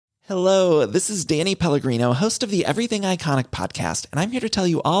Hello, this is Danny Pellegrino, host of the Everything Iconic podcast, and I'm here to tell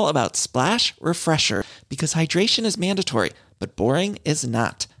you all about Splash Refresher, because hydration is mandatory, but boring is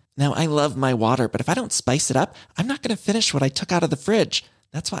not. Now, I love my water, but if I don't spice it up, I'm not going to finish what I took out of the fridge.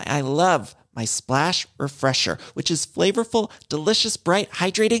 That's why I love my Splash Refresher, which is flavorful, delicious, bright,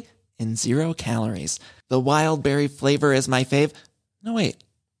 hydrating, and 0 calories. The wild berry flavor is my fave. No, wait,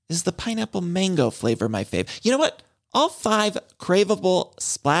 is the pineapple mango flavor my fave? You know what? All 5 craveable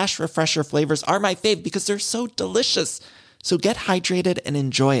Splash Refresher flavors are my fave because they're so delicious. So get hydrated and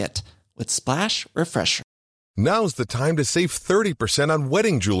enjoy it with Splash Refresher. Now's the time to save 30% on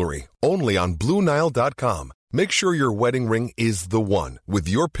wedding jewelry, only on BlueNile.com. Make sure your wedding ring is the one with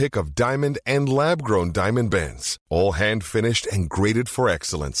your pick of diamond and lab-grown diamond bands, all hand-finished and graded for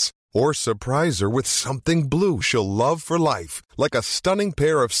excellence. Or surprise her with something blue she'll love for life, like a stunning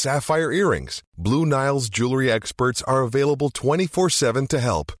pair of sapphire earrings. Blue Nile's jewelry experts are available 24/7 to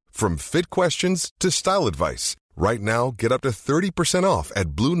help, from fit questions to style advice. Right now, get up to 30% off at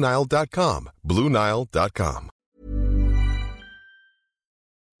BlueNile.com. BlueNile.com.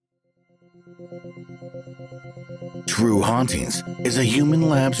 True Hauntings is a Human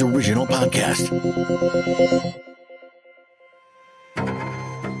Labs original podcast.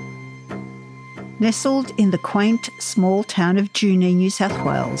 Nestled in the quaint, small town of Junee, New South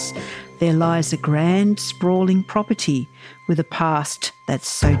Wales, there lies a grand, sprawling property with a past that's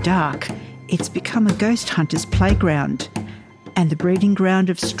so dark it's become a ghost hunter's playground and the breeding ground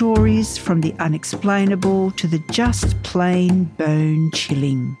of stories from the unexplainable to the just plain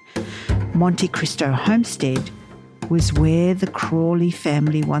bone-chilling. Monte Cristo Homestead was where the Crawley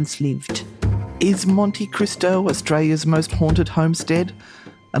family once lived. Is Monte Cristo Australia's most haunted homestead?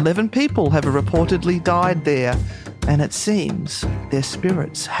 11 people have reportedly died there, and it seems their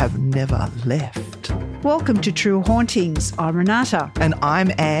spirits have never left. Welcome to True Hauntings. I'm Renata. And I'm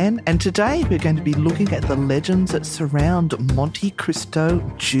Anne, and today we're going to be looking at the legends that surround Monte Cristo,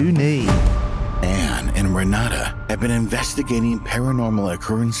 Junee. Anne and Renata have been investigating paranormal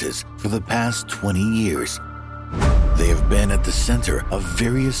occurrences for the past 20 years. They have been at the center of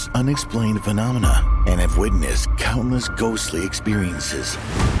various unexplained phenomena and have witnessed countless ghostly experiences.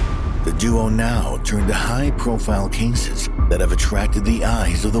 The duo now turn to high-profile cases that have attracted the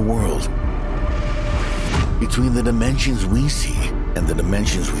eyes of the world. Between the dimensions we see and the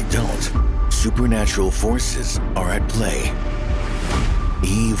dimensions we don't, supernatural forces are at play.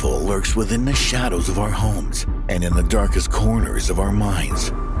 Evil lurks within the shadows of our homes and in the darkest corners of our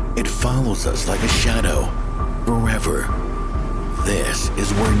minds. It follows us like a shadow, forever. This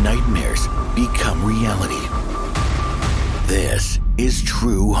is where nightmares become reality. This is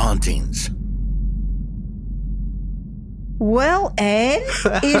True Hauntings. Well, Anne,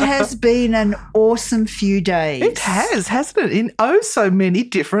 it has been an awesome few days. It has, hasn't it? In so many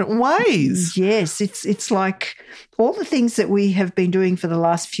different ways. Yes, it's like all the things that we have been doing for the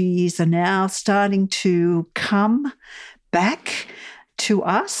last few years are now starting to come back to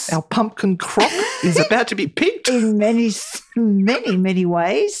us. Our pumpkin crop is about to be picked. In many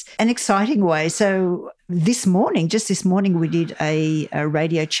ways, an exciting way. So this morning, we did a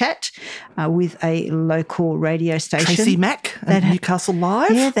radio chat with a local radio station. Tracy Mack at Newcastle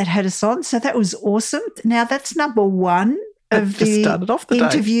Live. Yeah, that had us on. So that was awesome. Now that's number one of the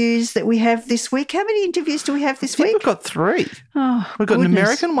interviews that we have this week. How many interviews do we have this week? We've got 3. Oh, we've got an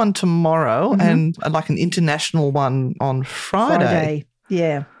American one tomorrow and like an international one on Friday.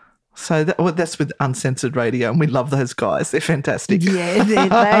 Yeah. So that's with Uncensored Radio, and we love those guys. They're fantastic. Yeah, they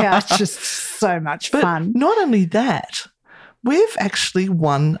are just so much fun. Not only that, we've actually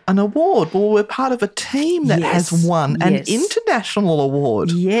won an award. Well, we're part of a team that has won an international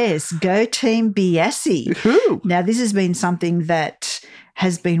award. Yes, Go Team Biasi. Who? Now, this has been something that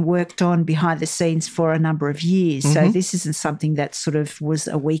has been worked on behind the scenes for a number of years. So this isn't something that sort of was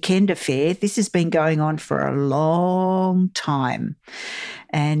a weekend affair. This has been going on for a long time.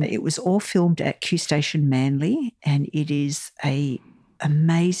 And it was all filmed at Q Station Manly, and it is a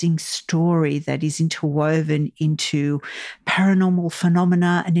amazing story that is interwoven into paranormal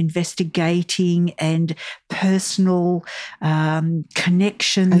phenomena and investigating and personal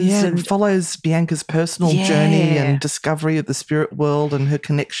connections. And follows Bianca's personal journey and discovery of the spirit world and her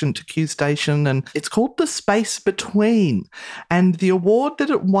connection to Q Station. And it's called The Space Between. And the award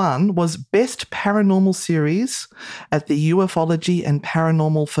that it won was Best Paranormal Series at the Ufology and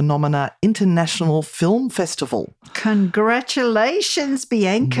Paranormal Phenomena International Film Festival. Congratulations, heavens,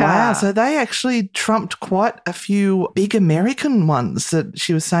 Bianca. Wow. So they actually trumped quite a few big American ones that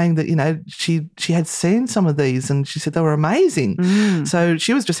she was saying that, she had seen some of these and she said they were amazing. So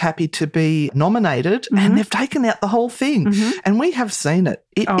she was just happy to be nominated and they've taken out the whole thing. And we have seen it.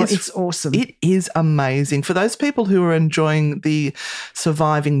 It's awesome. It is amazing. For those people who are enjoying the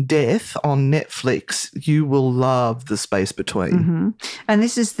Surviving Death on Netflix, you will love The Space Between. And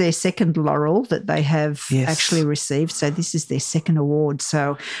this is their second laurel that they have actually received. So this is their second award.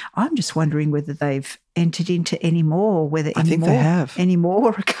 So I'm just wondering whether they've entered into any more, whether I think they have. Any more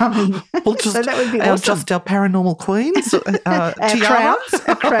are coming. Well, just, so that would be awesome. Just our paranormal queens, our crowns,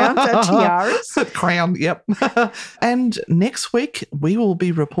 our tiaras. Crown, yep. And next week we will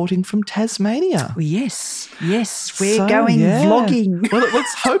be reporting from Tasmania. Yes, we're going vlogging. Well,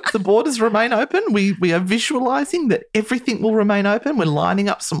 let's hope the borders remain open. We are visualising that everything will remain open. We're lining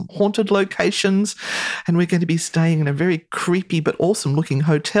up some haunted locations and we're going to be staying in a very creepy but awesome looking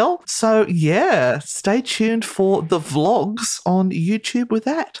hotel. So, stay tuned for the vlogs on YouTube with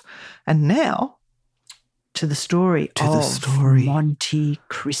that. And now to the story of Monte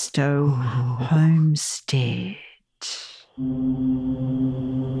Cristo Homestead.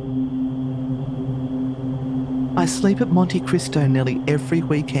 I sleep at Monte Cristo nearly every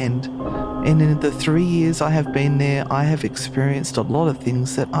weekend, and in the 3 years I have been there, I have experienced a lot of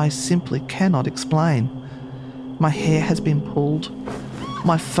things that I simply cannot explain. My hair has been pulled.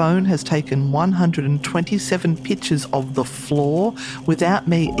 My phone has taken 127 pictures of the floor without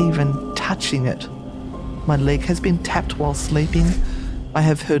me even touching it. My leg has been tapped while sleeping. I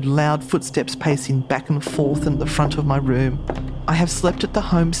have heard loud footsteps pacing back and forth in the front of my room. I have slept at the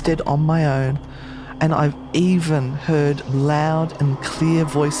homestead on my own, and I've even heard loud and clear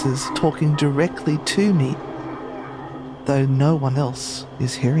voices talking directly to me, though no one else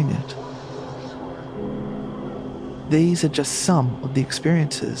is hearing it. These are just some of the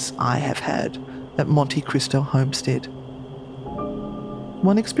experiences I have had at Monte Cristo Homestead.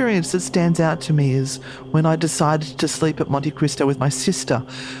 One experience that stands out to me is when I decided to sleep at Monte Cristo with my sister.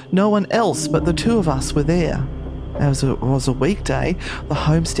 No one else but the two of us were there. As it was a weekday, the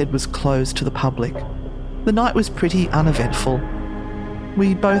homestead was closed to the public. The night was pretty uneventful.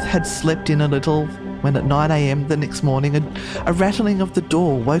 We both had slept in a little when at 9 a.m. the next morning a rattling of the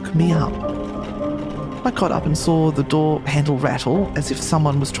door woke me up. I got up and saw the door handle rattle as if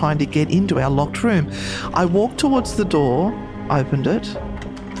someone was trying to get into our locked room. I walked towards the door, opened it,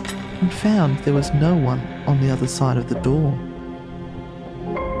 and found there was no one on the other side of the door.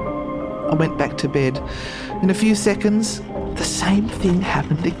 I went back to bed. In a few seconds, the same thing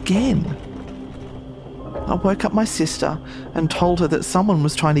happened again. I woke up my sister and told her that someone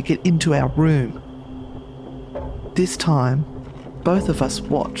was trying to get into our room. This time, both of us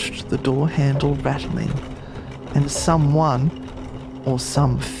watched the door handle rattling and someone or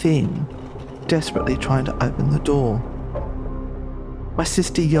something desperately trying to open the door. My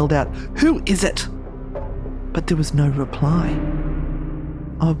sister yelled out, "Who is it?" But there was no reply.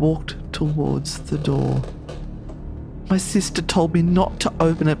 I walked towards the door. My sister told me not to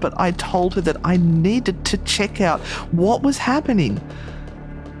open it, but I told her that I needed to check out what was happening.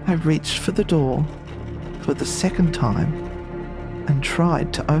 I reached for the door for the second time and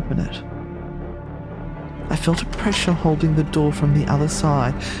tried to open it. I felt a pressure holding the door from the other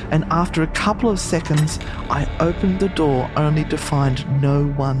side, and after a couple of seconds, I opened the door only to find no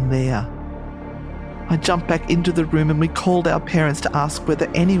one there. I jumped back into the room and we called our parents to ask whether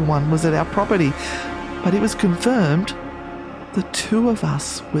anyone was at our property, but it was confirmed the two of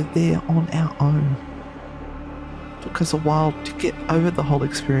us were there on our own. It took us a while to get over the whole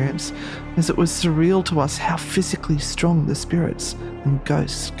experience, as it was surreal to us how physically strong the spirits and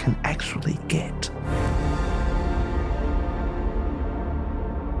ghosts can actually get.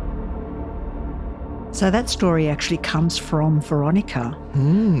 So that story actually comes from Veronica,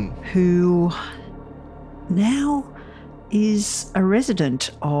 who now is a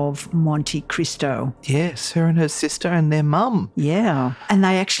resident of Monte Cristo. Yes, her and her sister and their mum. Yeah. And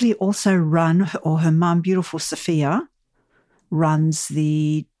they actually also run, or her mum, beautiful Sophia, runs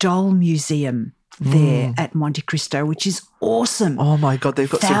the doll museum there at Monte Cristo, which is awesome. Oh my God, they've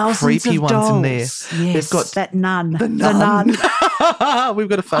got Thousands some creepy of ones dolls. in there. Yes, They've got that nun. The nun. We've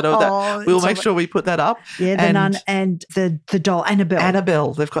got a photo of that. We'll make sure we put that up. Yeah, the nun and the doll, Annabelle.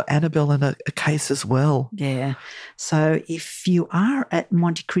 Annabelle. They've got Annabelle in a case as well. Yeah. So if you are at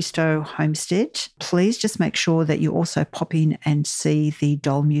Monte Cristo Homestead, please just make sure that you also pop in and see the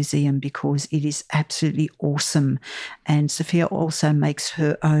doll museum, because it is absolutely awesome. And Sophia also makes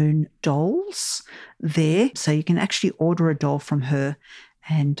her own dolls there. So you can actually order a doll from her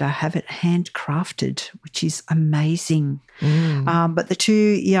and have it handcrafted, which is amazing. But the two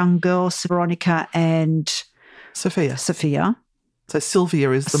young girls, Veronica and Sophia. So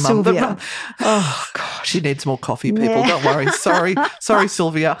Sylvia is the mum. Sylvia. Oh, God. She needs more coffee, people. Yeah. Don't worry. Sorry,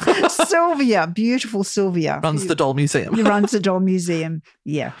 Sylvia. Sylvia, beautiful Sylvia. Runs the doll museum. Runs the doll museum,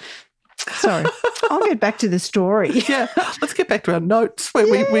 yeah. Sorry. I'll get back to the story. Yeah, let's get back to our notes where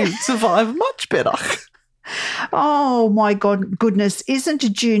we survive much better. Oh, my goodness. Isn't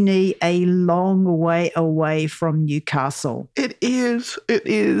Junee a long way away from Newcastle? It is.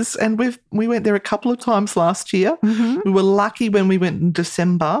 And we went there a couple of times last year. Mm-hmm. We were lucky when we went in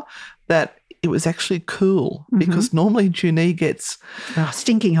December that it was actually cool because normally Junee gets...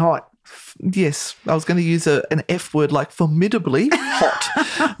 stinking hot. Yes, I was going to use an F word like formidably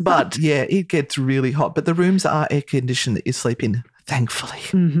hot. But, yeah, it gets really hot. But the rooms are air-conditioned that you sleep in, thankfully.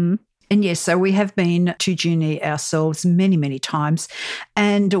 Mm-hmm. And yes, so we have been to Junee ourselves many, many times.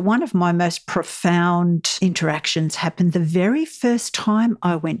 And one of my most profound interactions happened the very first time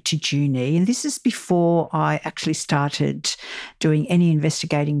I went to Junee. And this is before I actually started doing any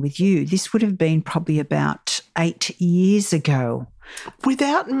investigating with you. This would have been probably about 8 years ago.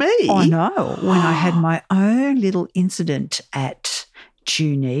 Without me? I know. When I had my own little incident at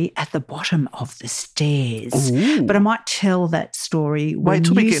Junee at the bottom of the stairs. Ooh. But I might tell that story when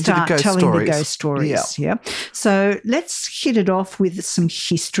you start telling the ghost stories. Yeah. So let's hit it off with some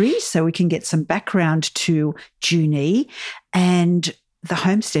history so we can get some background to Junee and the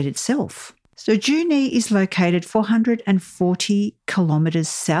homestead itself. So Junee is located 440 kilometres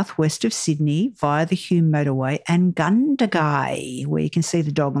southwest of Sydney via the Hume Motorway and Gundagai, where you can see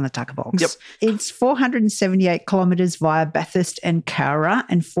the dog on the tucker box. Yep. It's 478 kilometres via Bathurst and Cowra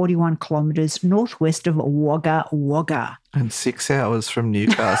and 41 kilometres northwest of Wagga Wagga. And 6 hours from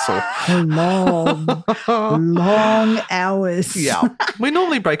Newcastle. long hours. Yeah. We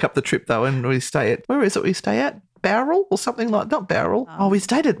normally break up the trip, though, and we stay at, where is it we stay at? Barrel or something like, not Barrel. Oh, we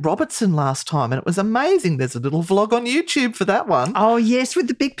stayed at Robertson last time and it was amazing. There's a little vlog on YouTube for that one. Oh, yes, with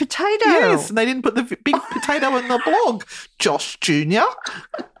the big potato. Yes, and they didn't put the big potato in the blog. Josh Jr.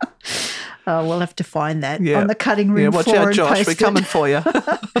 Oh, we'll have to find that on the cutting room floor. Yeah, watch out, Josh. We're coming for you.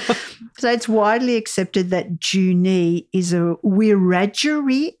 So it's widely accepted that Junee is a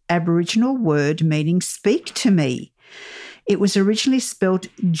Wiradjuri Aboriginal word meaning speak to me. It was originally spelt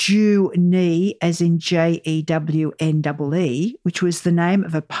Jewnee, as in Jewnee, which was the name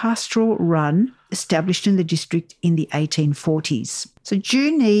of a pastoral run established in the district in the 1840s. So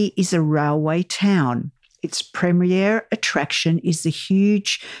Junee is a railway town. Its premier attraction is the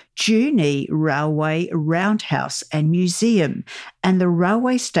huge Junee Railway Roundhouse and Museum, and the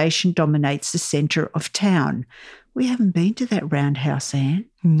railway station dominates the centre of town. We haven't been to that roundhouse, Anne.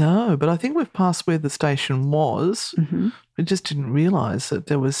 No, but I think we've passed where the station was. Mm-hmm. We just didn't realise that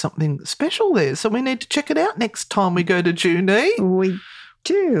there was something special there. So we need to check it out next time we go to Junee. We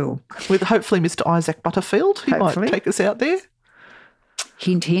do. With hopefully Mr. Isaac Butterfield. He might take us out there.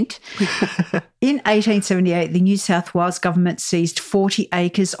 Hint, hint. In 1878, the New South Wales government seized 40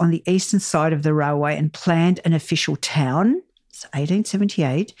 acres on the eastern side of the railway and planned an official town.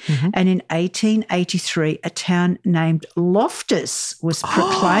 1878, and in 1883 a town named Loftus was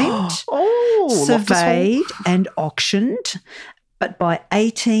proclaimed, surveyed and auctioned, but by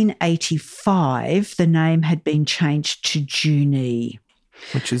 1885 the name had been changed to Junee.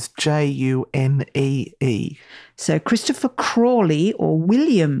 Which is Junee. So Christopher Crawley, or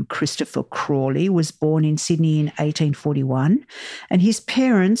William Christopher Crawley, was born in Sydney in 1841, and his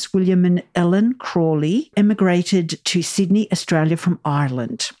parents, William and Ellen Crawley, emigrated to Sydney, Australia from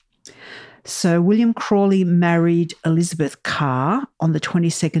Ireland. So William Crawley married Elizabeth Carr on the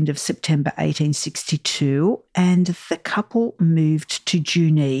 22nd of September 1862, and the couple moved to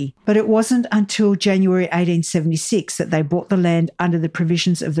Junee. But it wasn't until January 1876 that they bought the land under the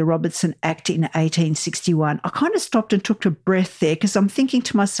provisions of the Robertson Act in 1861. I kind of stopped and took a breath there because I'm thinking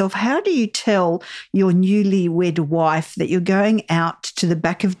to myself, how do you tell your newlywed wife that you're going out to the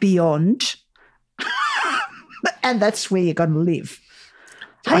back of beyond and that's where you're going to live?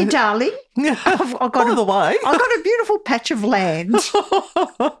 Hey, darling, I've got a beautiful patch of land.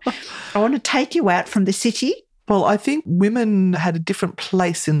 I want to take you out from the city. Well, I think women had a different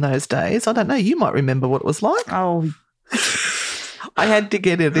place in those days. I don't know. You might remember what it was like. Oh. I had to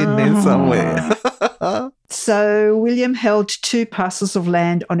get it in there somewhere. So William held 2 parcels of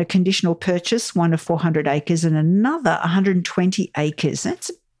land on a conditional purchase, one of 400 acres and another 120 acres. That's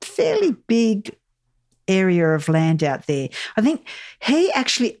a fairly big area of land out there. I think he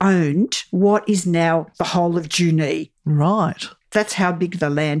actually owned what is now the whole of Junee. Right. That's how big the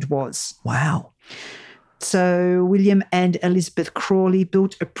land was. Wow. So William and Elizabeth Crawley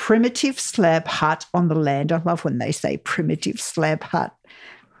built a primitive slab hut on the land. I love when they say primitive slab hut.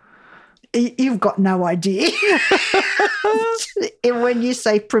 You've got no idea. When you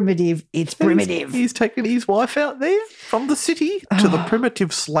say primitive, it's primitive. He's taken his wife out there from the city to the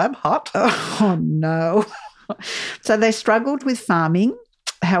primitive slab hut. Oh, no. So they struggled with farming.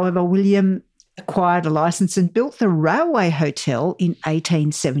 However, William acquired a license and built the Railway Hotel in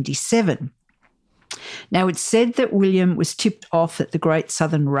 1877. Now, it's said that William was tipped off that the Great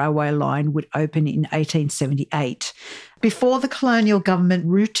Southern Railway line would open in 1878. Before the colonial government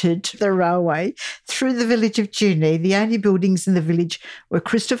routed the railway through the village of Junee, the only buildings in the village were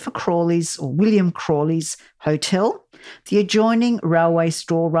Christopher Crawley's or William Crawley's hotel, the adjoining railway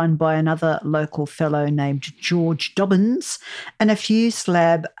store run by another local fellow named George Dobbins, and a few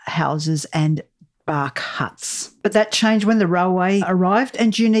slab houses and bark huts. But that changed when the railway arrived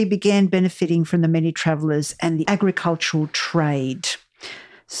and Junee began benefiting from the many travellers and the agricultural trade.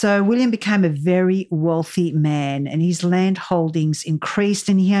 So William became a very wealthy man and his land holdings increased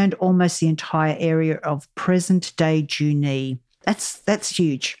and he owned almost the entire area of present-day Junee. That's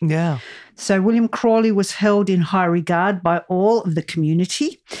huge. Yeah. So William Crawley was held in high regard by all of the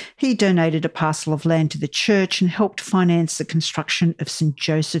community. He donated a parcel of land to the church and helped finance the construction of St.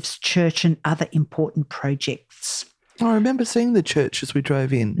 Joseph's Church and other important projects. I remember seeing the church as we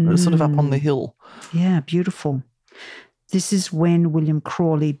drove in. It was sort of up on the hill. Yeah, beautiful. This is when William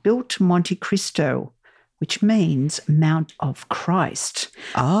Crawley built Monte Cristo, which means Mount of Christ.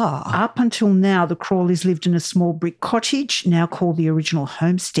 Up until now, the Crawleys lived in a small brick cottage, now called the original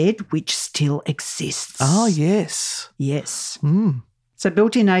homestead, which still exists. Oh, yes. Yes. So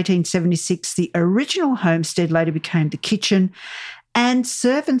built in 1876, the original homestead later became the kitchen and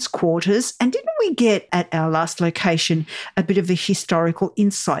servants' quarters. And didn't we get at our last location a bit of a historical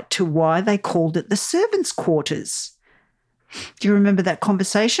insight to why they called it the servants' quarters? Do you remember that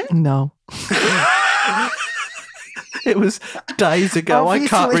conversation? No. It was days ago. I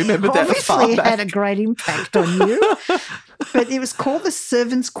can't remember that far Obviously, it back. had a great impact on you. But it was called the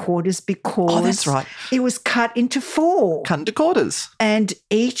servants' quarters because that's right. It was cut into 4. Cut into quarters. And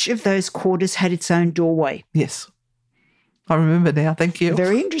each of those quarters had its own doorway. Yes. I remember now. Thank you.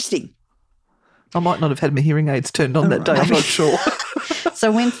 Very interesting. I might not have had my hearing aids turned on that day. I'm not sure.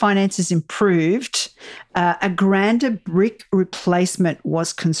 So when finances improved, a grander brick replacement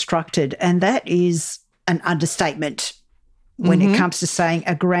was constructed, and that is an understatement when it comes to saying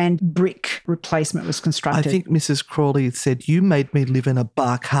a grand brick replacement was constructed. I think Mrs. Crawley said, "You made me live in a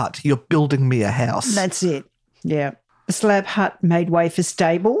bark hut. You're building me a house." That's it. Yeah. The slab hut made way for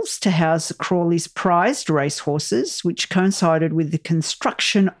stables to house the Crawleys' prized racehorses, which coincided with the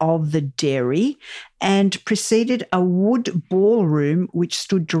construction of the dairy, and preceded a wood ballroom which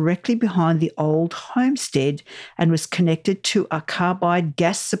stood directly behind the old homestead and was connected to a carbide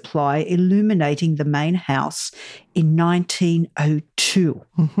gas supply illuminating the main house in 1902.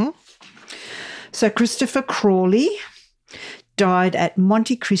 So Christopher Crawley died at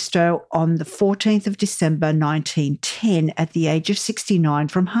Monte Cristo on the 14th of December 1910 at the age of 69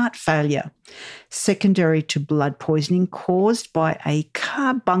 from heart failure, secondary to blood poisoning caused by a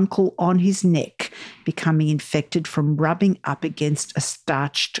carbuncle on his neck becoming infected from rubbing up against a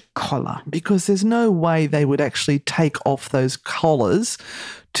starched collar. Because there's no way they would actually take off those collars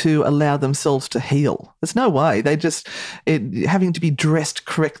to allow themselves to heal. There's no way. They just, having to be dressed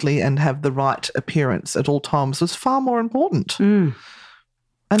correctly and have the right appearance at all times was far more important. And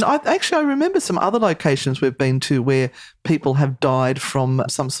I remember some other locations we've been to where people have died from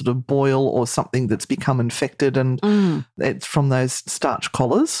some sort of boil or something that's become infected, and it's from those starch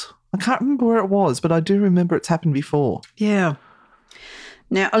collars. I can't remember where it was, but I do remember it's happened before. Yeah.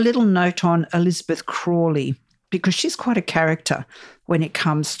 Now, a little note on Elizabeth Crawley, because she's quite a character when it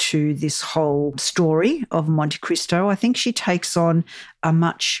comes to this whole story of Monte Cristo. I think she takes on a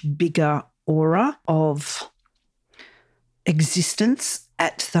much bigger aura of existence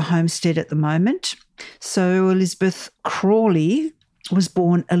at the homestead at the moment. So Elizabeth Crawley was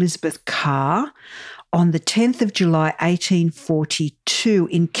born Elizabeth Carr on the 10th of July 1842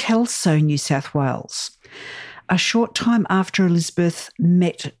 in Kelso, New South Wales. A short time after Elizabeth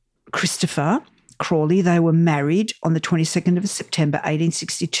met Christopher Crawley, they were married on the 22nd of September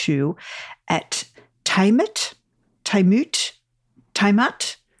 1862 at Tamut,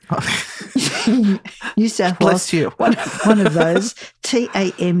 New South Wales. Bless you. One of those,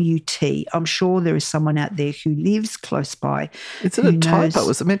 Tamut. I'm sure there is someone out there who lives close by. Is it a typo?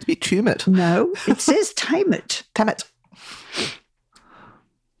 Was it meant to be Tumut? No, it says Tamut. Tamut.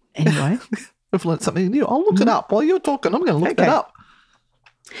 Anyway. We've learned something new. I'll look it up while you're talking. I'm going to look that up.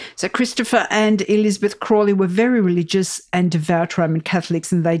 So Christopher and Elizabeth Crawley were very religious and devout Roman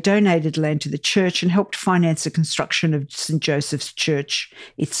Catholics, and they donated land to the church and helped finance the construction of St. Joseph's Church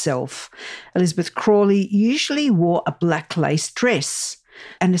itself. Elizabeth Crawley usually wore a black lace dress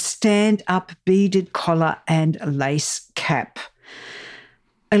and a stand-up beaded collar and a lace cap.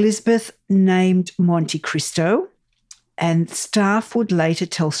 Elizabeth named Monte Cristo, and staff would later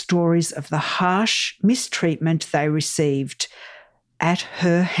tell stories of the harsh mistreatment they received at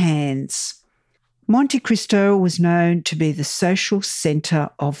her hands. Monte Cristo was known to be the social centre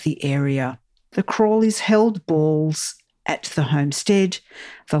of the area. The Crawleys held balls at the homestead.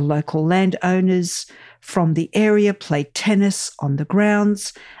 The local landowners from the area played tennis on the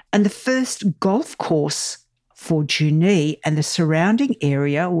grounds, and the first golf course for Junee and the surrounding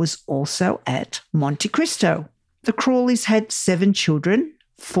area was also at Monte Cristo. The Crawleys had 7 children,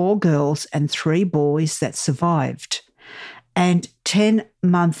 4 girls and 3 boys that survived. And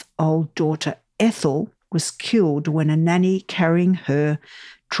 10-month-old daughter Ethel was killed when a nanny carrying her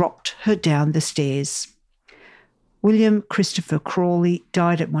dropped her down the stairs. William Christopher Crawley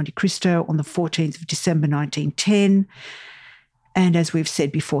died at Monte Cristo on the 14th of December 1910. And as we've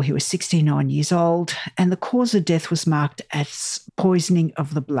said before, he was 69 years old, and the cause of death was marked as poisoning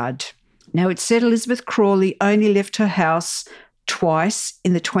of the blood. Now, it's said Elizabeth Crawley only left her house twice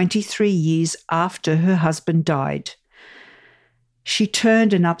in the 23 years after her husband died. She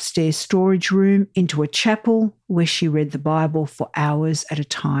turned an upstairs storage room into a chapel where she read the Bible for hours at a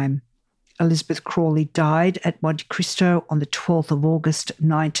time. Elizabeth Crawley died at Monte Cristo on the 12th of August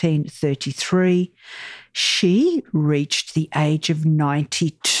 1933. She reached the age of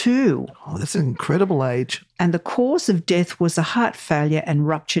 92. Oh, that's an incredible age. And the cause of death was a heart failure and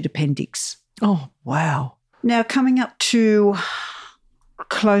ruptured appendix. Oh, wow. Now, coming up to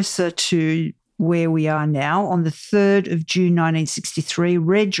closer to where we are now, on the 3rd of June 1963,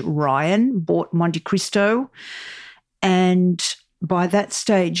 Reg Ryan bought Monte Cristo, and by that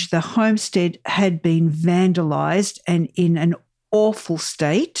stage the homestead had been vandalised and in an awful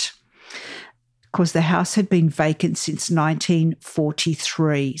state because the house had been vacant since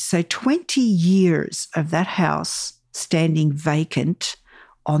 1943. So 20 years of that house standing vacant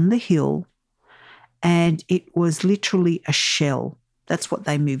on the hill, and it was literally a shell. That's what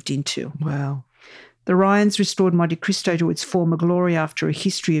they moved into. Wow. The Ryans restored Monte Cristo to its former glory after a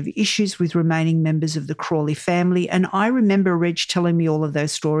history of issues with remaining members of the Crawley family. And I remember Reg telling me all of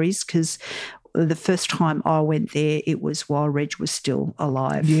those stories because the first time I went there, it was while Reg was still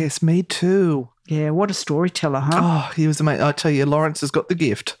alive. Yes, me too. Yeah, what a storyteller, huh? Oh, he was amazing. I tell you, Lawrence has got the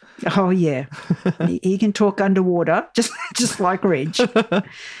gift. Oh, yeah. He can talk underwater, just like Reg.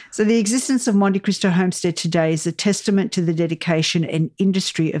 So the existence of Monte Cristo Homestead today is a testament to the dedication and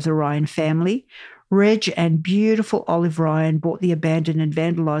industry of the Ryan family. Reg and beautiful Olive Ryan bought the abandoned and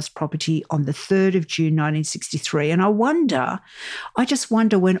vandalised property on the 3rd of June 1963. And I just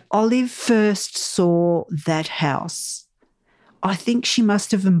wonder when Olive first saw that house, I think she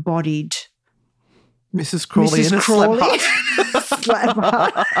must have embodied Mrs. Crawley in a Crawley. slab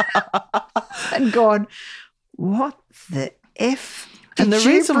hut. And gone, what the F did And the you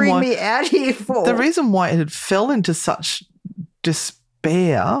reason bring why- me out here for? The reason why it had fell into such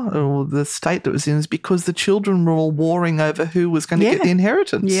despair, or the state that it was in, is because the children were all warring over who was going to get the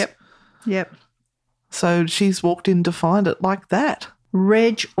inheritance. Yep. So she's walked in to find it like that.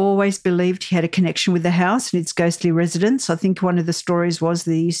 Reg always believed he had a connection with the house and its ghostly residents. I think one of the stories was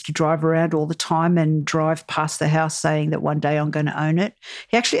that he used to drive around all the time and drive past the house saying that one day I'm going to own it.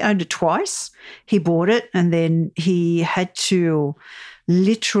 He actually owned it twice. He bought it and then he had to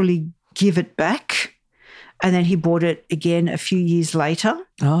literally give it back. And then he bought it again a few years later.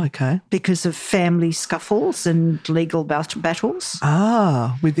 Oh, okay. Because of family scuffles and legal battles.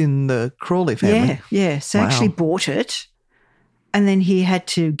 Ah, within the Crawley family. Yeah. So Wow. actually bought it and then he had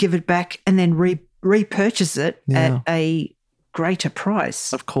to give it back and then repurchase it at a greater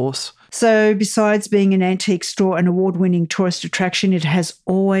price. Of course. So besides being an antique store and award-winning tourist attraction, it has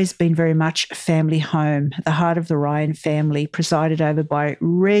always been very much a family home, the heart of the Ryan family, presided over by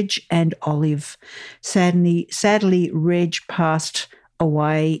Reg and Olive. Sadly, Reg passed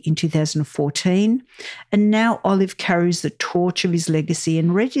away in 2014, and now Olive carries the torch of his legacy,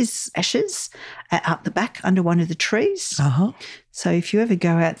 and Reg's ashes are out the back under one of the trees. Uh-huh. So if you ever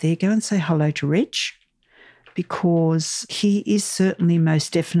go out there, go and say hello to Reg, because he is certainly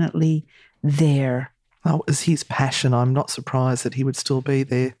most definitely there. That was his passion. I'm not surprised that he would still be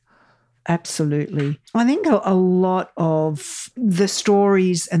there. Absolutely. I think a lot of the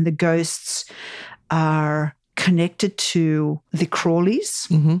stories and the ghosts are connected to the Crawleys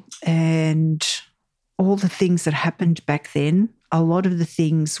and all the things that happened back then. a lot of the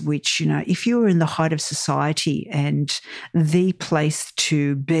things which, if you were in the height of society and the place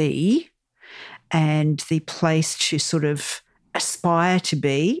to be and the place to sort of aspire to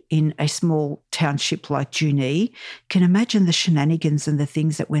be in a small township like Junee, can imagine the shenanigans and the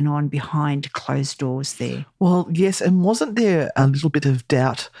things that went on behind closed doors there. Well, yes, and wasn't there a little bit of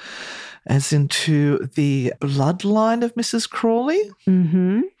doubt as into the bloodline of Mrs. Crawley,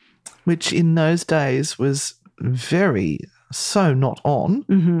 which in those days was very so not on,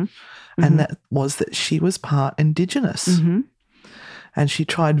 and that was that she was part Indigenous. And she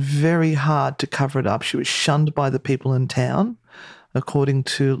tried very hard to cover it up. She was shunned by the people in town, according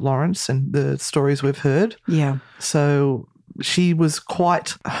to Lawrence and the stories we've heard. Yeah. So she was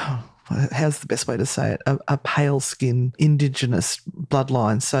quite, how's the best way to say it, a pale-skinned Indigenous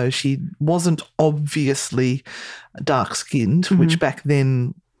bloodline. So she wasn't obviously dark-skinned, which back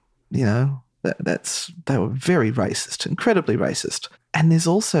then, they were very racist, incredibly racist. And there's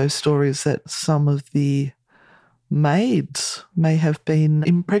also stories that some of the maids may have been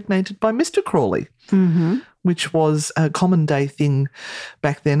impregnated by Mr. Crawley, which was a common day thing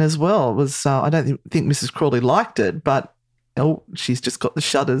back then as well. It was I don't think Mrs. Crawley liked it, but she's just got the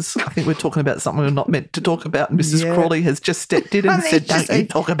shudders. I think we're talking about something we're not meant to talk about. And Mrs. Crawley has just stepped in and said, don't you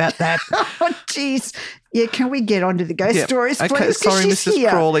talk about that. Oh, jeez. Yeah, can we get on to the ghost stories, please? Okay, sorry, Mrs.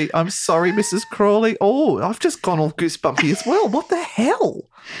 Crawley. I'm sorry, Mrs. Crawley. Oh, I've just gone all goosebumpy as well. What the hell?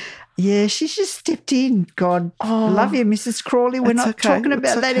 Yeah, she's just stepped in. God, love you, Mrs. Crawley. We're not talking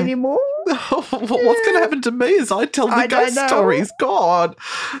about that anymore. What's going to happen to me as I tell the ghost stories? God,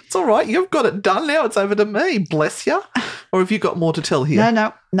 it's all right. You've got it done now. It's over to me. Bless you. Or have you got more to tell here?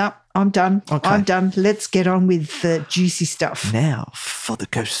 No. I'm done. Okay. I'm done. Let's get on with the juicy stuff. Now for the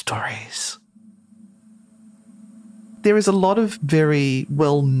ghost stories. There is a lot of very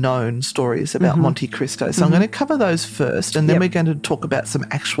well-known stories about Monte Cristo. So I'm going to cover those first, and then we're going to talk about some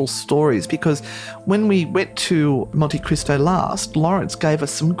actual stories, because when we went to Monte Cristo last, Lawrence gave us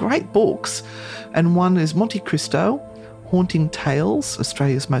some great books, and one is Monte Cristo, Haunting Tales,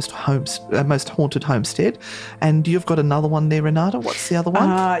 Australia's most haunted homestead. And you've got another one there, Renata. What's the other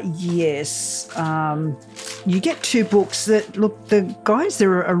one? Yes. You get two books that, look, the guys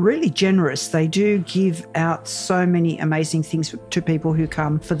there are really generous. They do give out so many amazing things to people who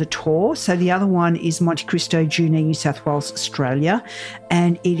come for the tour. So the other one is Monte Cristo, Junee, New South Wales, Australia,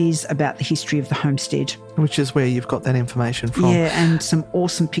 and it is about the history of the homestead. Which is where you've got that information from. Yeah, and some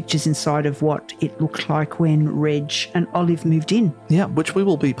awesome pictures inside of what it looked like when Reg and Olive moved in. Yeah, which we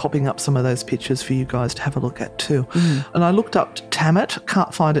will be popping up some of those pictures for you guys to have a look at too. And I looked up Tammet,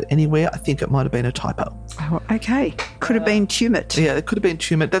 can't find it anywhere. I think it might have been a typo. Oh, okay. Could have been Tumut. Yeah, it could have been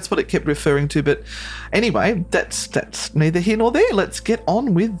Tumut. That's what it kept referring to. But anyway, that's neither here nor there. Let's get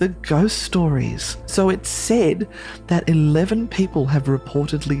on with the ghost stories. So it's said that 11 people have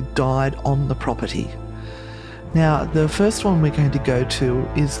reportedly died on the property. Now, the first one we're going to go to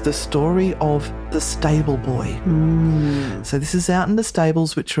is the story of the stable boy. So this is out in the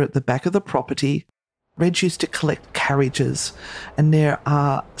stables, which are at the back of the property. Reg used to collect carriages, and there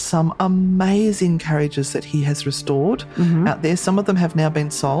are some amazing carriages that he has restored out there. Some of them have now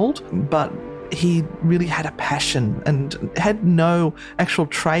been sold, but he really had a passion and had no actual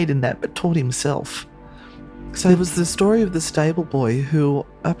trade in that, but taught himself. So it was the story of the stable boy who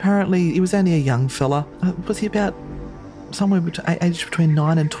apparently, he was only a young fella. Was he about somewhere aged between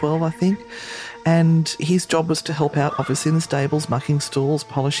 9 and 12, I think? And his job was to help out, obviously, in the stables, mucking stools,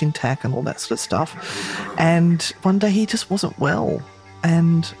 polishing tack and all that sort of stuff. And one day he just wasn't well.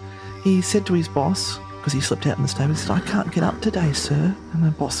 And he said to his boss, because he slept out in the stable, he said, I can't get up today, sir. And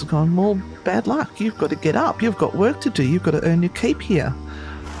the boss had gone, well, bad luck. You've got to get up. You've got work to do. You've got to earn your keep here.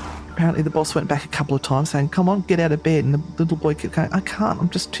 Apparently the boss went back a couple of times saying, come on, get out of bed. And the little boy kept going, I can't, I'm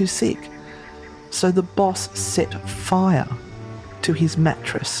just too sick. So the boss set fire to his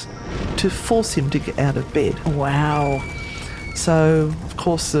mattress to force him to get out of bed. Wow. So, of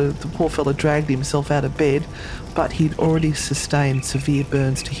course, the poor fella dragged himself out of bed, but he'd already sustained severe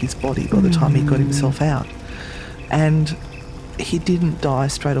burns to his body by the time he got himself out. And he didn't die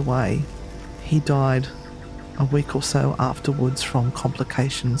straight away. He died a week or so afterwards from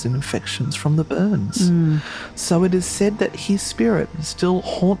complications and infections from the burns. So it is said that his spirit still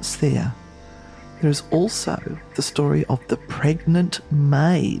haunts there. There is also the story of the pregnant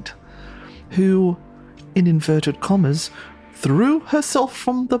maid who, in inverted commas, threw herself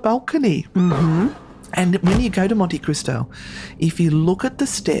from the balcony. And when you go to Monte Cristo, if you look at the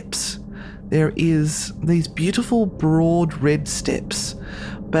steps, there is these beautiful broad red steps,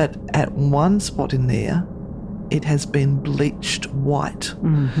 but at one spot in there, it has been bleached white,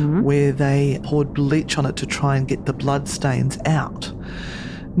 where they poured bleach on it to try and get the blood stains out.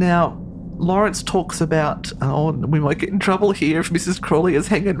 Now, Lawrence talks about, we might get in trouble here if Mrs. Crawley is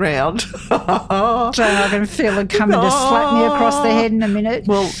hanging round. So I can feel it coming to slap me across the head in a minute.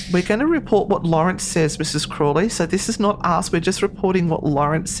 Well, we're going to report what Lawrence says, Mrs. Crawley. So this is not us. We're just reporting what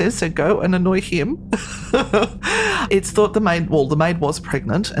Lawrence says. So go and annoy him. It's thought the maid was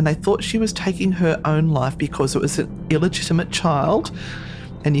pregnant, and they thought she was taking her own life because it was an illegitimate child.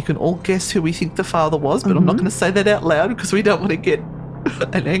 And you can all guess who we think the father was, but I'm not going to say that out loud because we don't want to get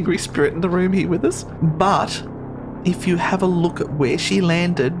an angry spirit in the room here with us. But if you have a look at where she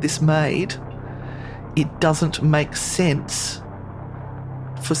landed, this maid, it doesn't make sense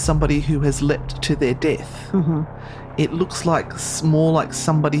for somebody who has leapt to their death. It looks like more like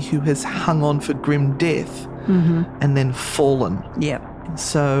somebody who has hung on for grim death and then fallen. Yeah.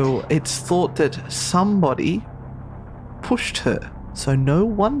 So it's thought that somebody pushed her. So no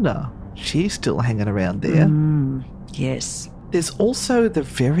wonder she's still hanging around there. Yes. There's also the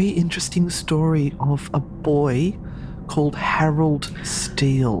very interesting story of a boy called Harold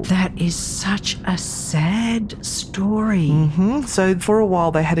Steele. That is such a sad story. So for a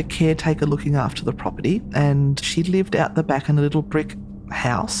while they had a caretaker looking after the property, and she lived out the back in a little brick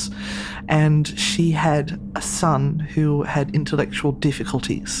house, and she had a son who had intellectual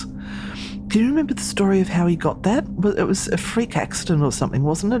difficulties. Do you remember the story of how he got that? It was a freak accident or something,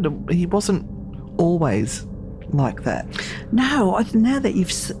 wasn't it? He wasn't always like that. No, now that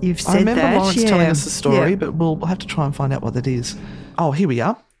you've said that. I remember Lawrence telling us the story, but we'll have to try and find out what that is. Oh, here we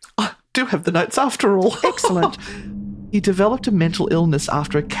are. I do have the notes after all. Excellent. He developed a mental illness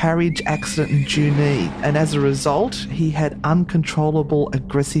after a carriage accident in Junee, and as a result, he had uncontrollable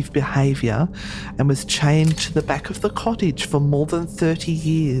aggressive behaviour and was chained to the back of the cottage for more than 30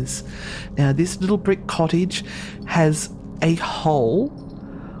 years. Now, this little brick cottage has a hole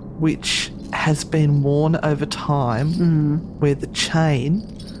which has been worn over time where the chain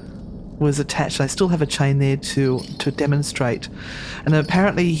was attached. I still have a chain there to demonstrate. And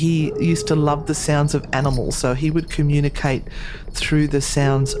apparently he used to love the sounds of animals, so he would communicate through the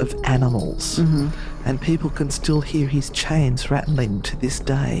sounds of animals. And people can still hear his chains rattling to this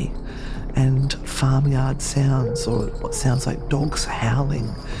day, and farmyard sounds, or what sounds like dogs howling.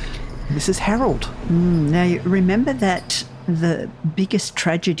 And this is Harold. Now, you remember that the biggest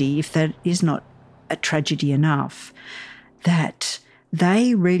tragedy, if that is not a tragedy enough, that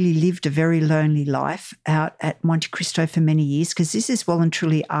they really lived a very lonely life out at Monte Cristo for many years, because this is well and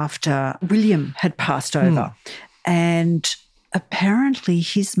truly after William had passed over. And apparently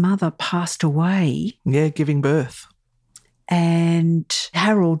his mother passed away. Yeah, giving birth. And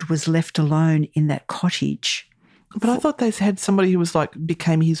Harold was left alone in that cottage. But I thought they had somebody who was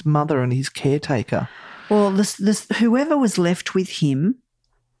became his mother and his caretaker. Well, whoever was left with him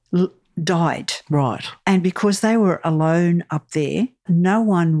died. Right. And because they were alone up there, no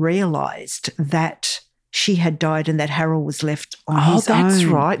one realised that she had died and that Harold was left on his own. Oh, that's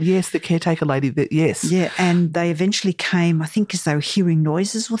right. Yes, the caretaker lady. Yes. Yeah, and they eventually came, I think because they were hearing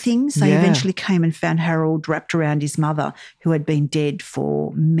noises or things, they eventually came and found Harold wrapped around his mother, who had been dead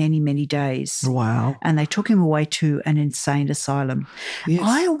for many, many days. Wow. And they took him away to an insane asylum. Yes.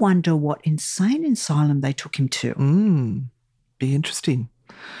 I wonder what insane asylum they took him to. Be interesting.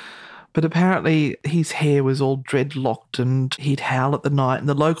 But apparently his hair was all dreadlocked and he'd howl at the night, and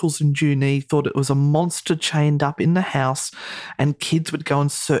the locals in Junee thought it was a monster chained up in the house, and kids would go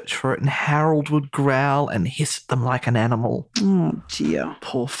and search for it, and Harold would growl and hiss at them like an animal. Oh, dear.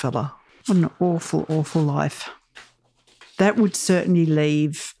 Poor fella. What an awful, awful life. That would certainly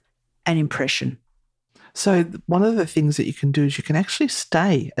leave an impression. So one of the things that you can do is you can actually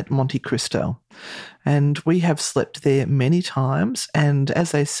stay at Monte Cristo. And we have slept there many times. And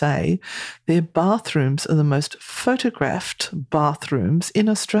as they say, their bathrooms are the most photographed bathrooms in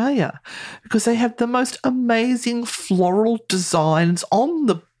Australia, because they have the most amazing floral designs on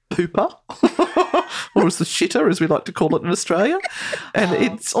the pooper, or as the shitter, as we like to call it in Australia. And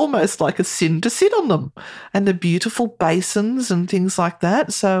it's almost like a sin to sit on them. And the beautiful basins and things like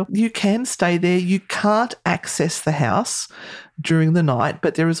that. So you can stay there. You can't access the house during the night,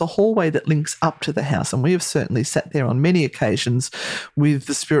 but there is a hallway that links up to the house. And we have certainly sat there on many occasions with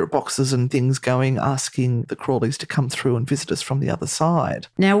the spirit boxes and things going, asking the Crawleys to come through and visit us from the other side.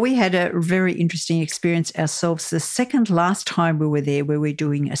 Now, we had a very interesting experience ourselves the second last time we were there, where we were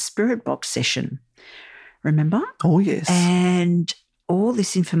doing a spirit box session. Remember? Oh, yes. And all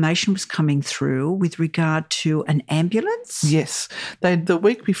this information was coming through with regard to an ambulance. Yes. The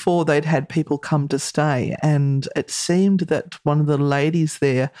week before, they'd had people come to stay, and it seemed that one of the ladies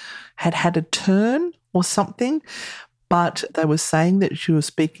there had had a turn or something. But they were saying that she was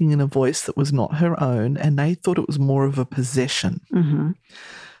speaking in a voice that was not her own, and they thought it was more of a possession. Mm-hmm.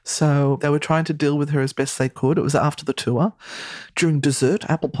 So they were trying to deal with her as best they could. It was after the tour, during dessert,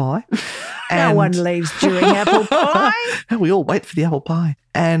 apple pie. No one leaves during apple pie. We all wait for the apple pie.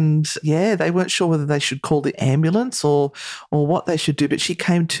 And yeah, they weren't sure whether they should call the ambulance or what they should do. But she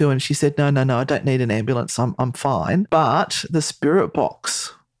came to and she said, no, I don't need an ambulance. I'm fine. But the spirit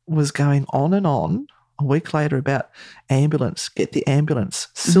box was going on and on. A week later about ambulance, get the ambulance.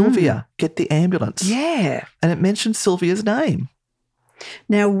 Sylvia, get the ambulance. Yeah. And it mentioned Sylvia's name.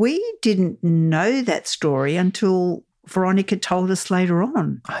 Now, we didn't know that story until Veronica told us later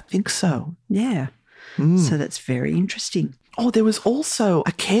on. I think so. Yeah. So that's very interesting. Oh, there was also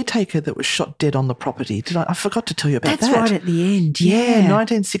a caretaker that was shot dead on the property. I forgot to tell you about that. That's right at the end. Yeah.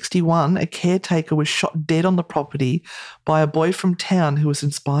 1961, a caretaker was shot dead on the property by a boy from town who was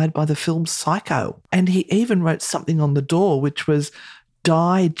inspired by the film Psycho. And he even wrote something on the door, which was,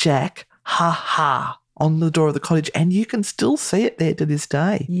 "Die, Jack, ha ha," on the door of the cottage. And you can still see it there to this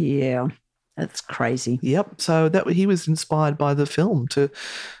day. Yeah. That's crazy. Yep. So he was inspired by the film to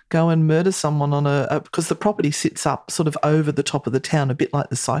go and murder someone on because the property sits up sort of over the top of the town, a bit like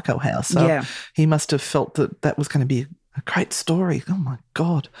the Psycho house. So he must have felt that was going to be a great story. Oh my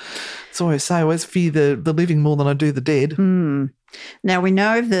God. So I always fear the living more than I do the dead. Now we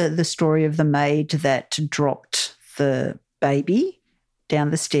know the story of the maid that dropped the baby down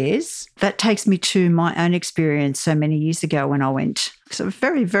the stairs. That takes me to my own experience so many years ago when I went. So a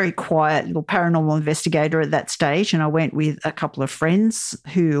very, very quiet little paranormal investigator at that stage, and I went with a couple of friends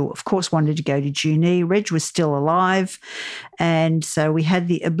who, of course, wanted to go to Junee. Reg was still alive, and so we had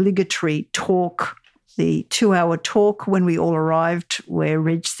the obligatory talk, the 2-hour talk when we all arrived, where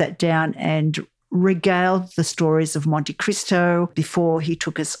Reg sat down and regaled the stories of Monte Cristo before he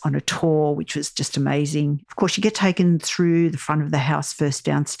took us on a tour, which was just amazing. Of course, you get taken through the front of the house first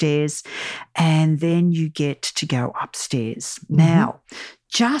downstairs, and then you get to go upstairs. Now,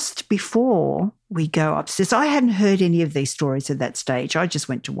 just before we go upstairs, I hadn't heard any of these stories at that stage. I just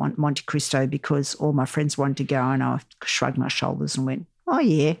went to Monte Cristo because all my friends wanted to go, and I shrugged my shoulders and went, oh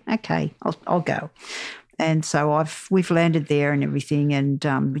yeah, okay, I'll go. And so we've landed there and everything, and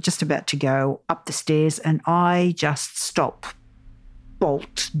we're just about to go up the stairs, and I just stop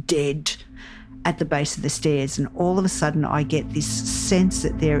bolt dead at the base of the stairs, and all of a sudden I get this sense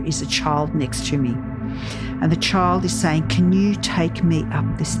that there is a child next to me, and the child is saying, "Can you take me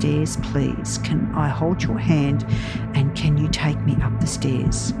up the stairs, please? Can I hold your hand, and can you take me up the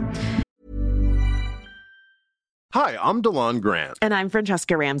stairs?" Hi, I'm DeLon Grant. And I'm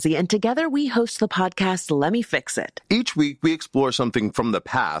Francesca Ramsey, and together we host the podcast Let Me Fix It. Each week we explore something from the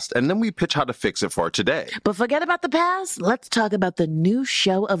past, and then we pitch how to fix it for today. But forget about the past. Let's talk about the new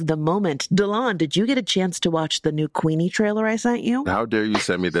show of the moment. DeLon, did you get a chance to watch the new Queenie trailer I sent you? How dare you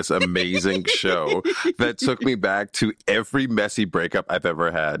send me this amazing show that took me back to every messy breakup I've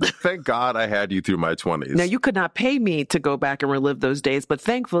ever had. Thank God I had you through my 20s. Now, you could not pay me to go back and relive those days, but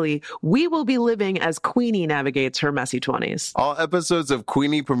thankfully, we will be living as Queenie navigates her messy 20s. All episodes of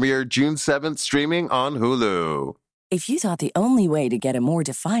Queenie premiere June 7th, streaming on Hulu. If you thought the only way to get a more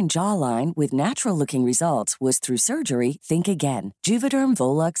defined jawline with natural-looking results was through surgery, think again. Juvederm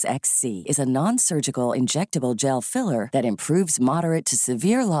Volux XC is a non-surgical injectable gel filler that improves moderate to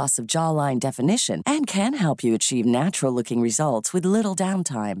severe loss of jawline definition and can help you achieve natural-looking results with little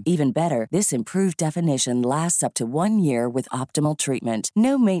downtime. Even better, this improved definition lasts up to 1 year with optimal treatment.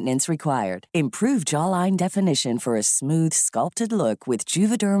 No maintenance required. Improve jawline definition for a smooth, sculpted look with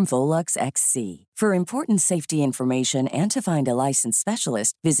Juvederm Volux XC. For important safety information and to find a licensed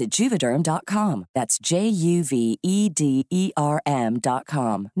specialist, visit Juvederm.com. That's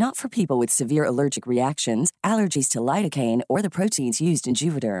JUVEDERM.com. Not for people with severe allergic reactions, allergies to lidocaine, or the proteins used in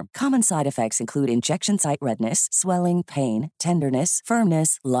Juvederm. Common side effects include injection site redness, swelling, pain, tenderness,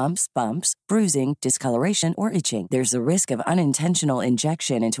 firmness, lumps, bumps, bruising, discoloration, or itching. There's a risk of unintentional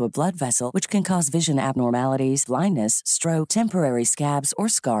injection into a blood vessel, which can cause vision abnormalities, blindness, stroke, temporary scabs, or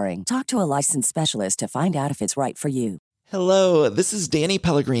scarring. Talk to a licensed specialist to find out if it's right for you. Hello, this is Danny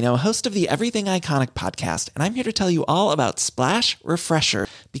Pellegrino, host of the Everything Iconic podcast, and I'm here to tell you all about Splash Refresher,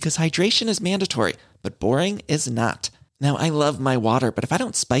 because hydration is mandatory, but boring is not. Now, I love my water, but if I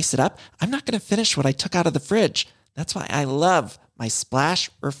don't spice it up, I'm not going to finish what I took out of the fridge. That's why I love my Splash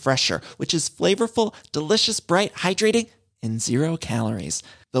Refresher, which is flavorful, delicious, bright, hydrating, and 0 calories.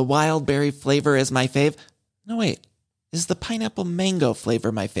 The wild berry flavor is my fave. No, wait, is the pineapple mango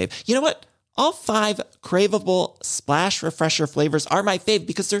flavor my fave? You know what? All 5 craveable Splash Refresher flavors are my fave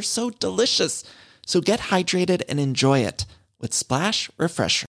because they're so delicious. So get hydrated and enjoy it with Splash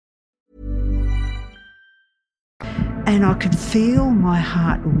Refresher. And I could feel my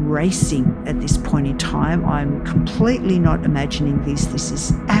heart racing at this point in time. I'm completely not imagining this. This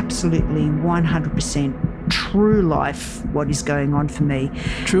is absolutely 100% true life, what is going on for me.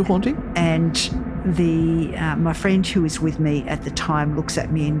 True haunting? And my friend who was with me at the time looks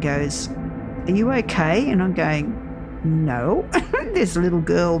at me and goes, "Are you okay?" And I'm going, "No." There's a little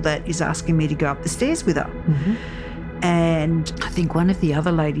girl that is asking me to go up the stairs with her. Mm-hmm. And I think one of the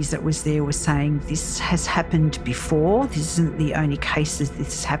other ladies that was there was saying, this has happened before. This isn't the only case that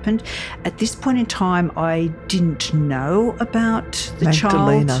this has happened. At this point in time, I didn't know about the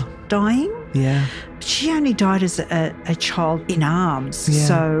Magdalena child dying. Yeah. She only died as a child in arms. Yeah.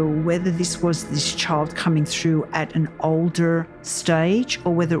 So whether this was this child coming through at an older stage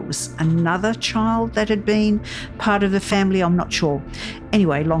or whether it was another child that had been part of the family, I'm not sure.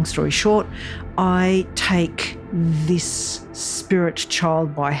 Anyway, long story short, I take this spirit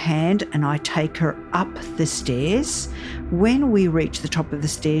child by hand and I take her up the stairs. When we reach the top of the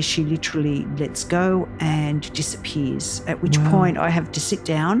stairs, she literally lets go and disappears, at which point I have to sit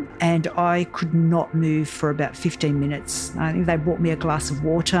down, and I could not move for about 15 minutes. I think they brought me a glass of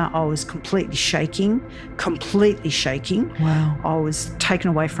water. I was completely shaking. Wow. I was taken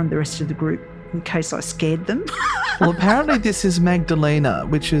away from the rest of the group in case I scared them. Well, apparently this is Magdalena,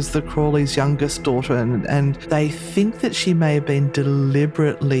 which is the Crawleys' youngest daughter, and they think that she may have been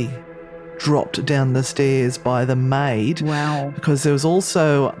deliberately dropped down the stairs by the maid. Wow. Because there was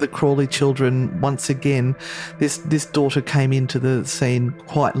also the Crawley children, once again, this daughter came into the scene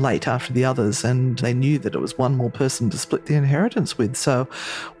quite late after the others, and they knew that it was one more person to split the inheritance with. So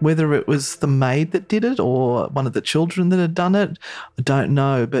whether it was the maid that did it or one of the children that had done it, I don't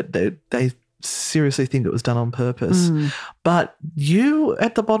know, but they seriously think it was done on purpose. But you,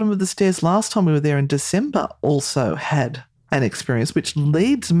 at the bottom of the stairs last time we were there in December, also had an experience, which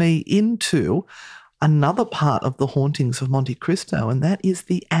leads me into another part of the hauntings of Monte Cristo, and that is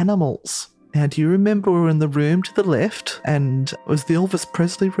the animals. Now, do you remember we were in the room to the left, and it was the Elvis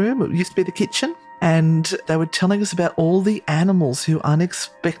Presley room? It used to be the kitchen. And they were telling us about all the animals who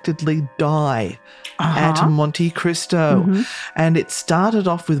unexpectedly die at Monte Cristo. Mm-hmm. And it started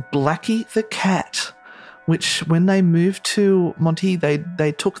off with Blackie the cat, which when they moved to Monte,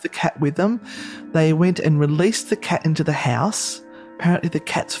 they took the cat with them. They went and released the cat into the house. Apparently the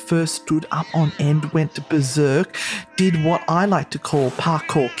cats first stood up on end, went berserk, did what I like to call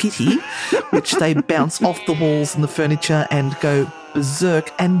parkour kitty, which they bounce off the walls and the furniture and go berserk,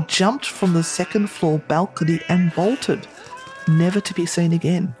 and jumped from the second floor balcony and bolted, never to be seen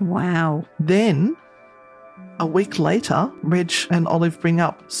again. Wow. Then, a week later, Reg and Olive bring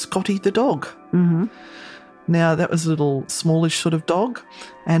up Scotty the dog. Mm-hmm. Now, that was a little smallish sort of dog,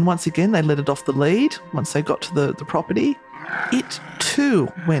 and once again, they let it off the lead once they got to the property. It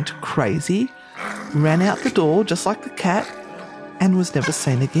too went crazy, ran out the door just like the cat, and was never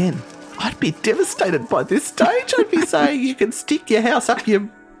seen again. I'd be devastated by this stage. I'd be saying, you can stick your house up your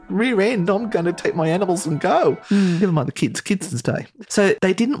rear end. I'm going to take my animals and go. Never mind the kids can stay. So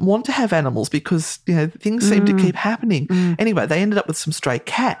they didn't want to have animals because, things seemed to keep happening. Anyway, they ended up with some stray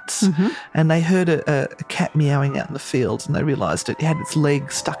cats, and they heard a cat meowing out in the fields, and they realised it had its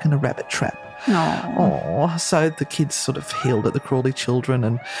leg stuck in a rabbit trap. Oh, so the kids sort of healed it, the Crawley children,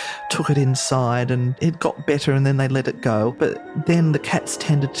 and took it inside, and it got better, and then they let it go. But then the cats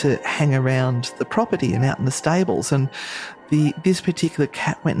tended to hang around the property and out in the stables, and this particular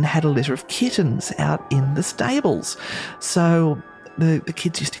cat went and had a litter of kittens out in the stables. So the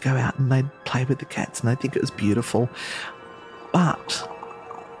kids used to go out and they'd play with the cats, and they'd think it was beautiful. But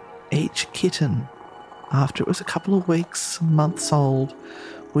each kitten, after it was a couple of weeks, months old,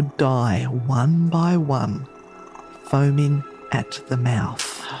 would die one by one, foaming at the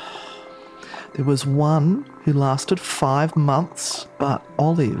mouth. There was one who lasted 5 months, but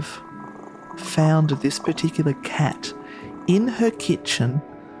Olive found this particular cat in her kitchen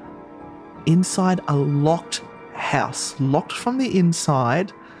inside a locked house, locked from the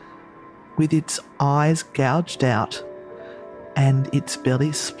inside, with its eyes gouged out and its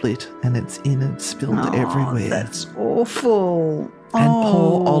belly split and its innards spilled everywhere. That's awful. And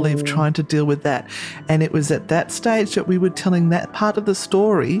poor Olive trying to deal with that. And it was at that stage that we were telling that part of the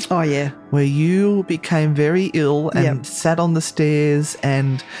story. Oh, yeah. Where you became very ill and sat on the stairs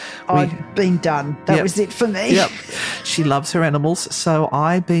and... I'd been done. That was it for me. Yep. She loves her animals. So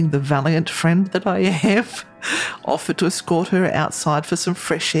I, being the valiant friend that I am, offered to escort her outside for some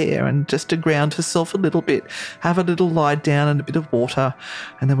fresh air and just to ground herself a little bit, have a little lie down and a bit of water,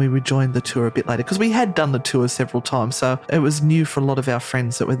 and then we rejoined the tour a bit later because we had done the tour several times, so it was new for a lot of our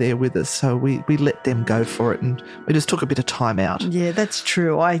friends that were there with us, so we let them go for it and we just took a bit of time out. Yeah, that's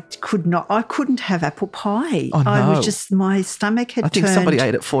true. I could not I couldn't have apple pie. Oh, no. I was just, my stomach had I think turned somebody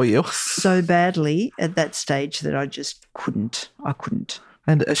ate it for you. so badly at that stage that I just couldn't. I couldn't.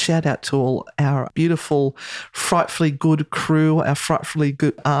 And a shout out to all our beautiful, frightfully good crew, our frightfully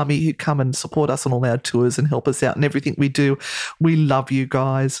good army who come and support us on all our tours and help us out in everything we do. We love you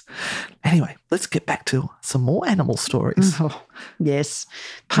guys. Anyway, let's get back to some more animal stories. Oh, yes.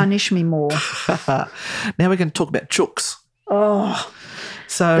 Punish me more. Now we're going to talk about chooks. Oh,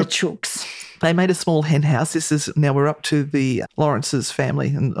 So the chooks. they made a small hen house. This is now we're up to the Lawrence's family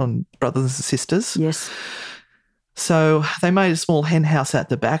and brothers and sisters. Yes. So they made a small hen house out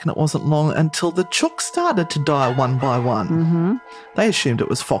the back, and it wasn't long until the chooks started to die one by one. Mm-hmm. They assumed it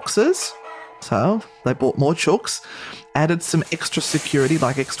was foxes, so they bought more chooks, added some extra security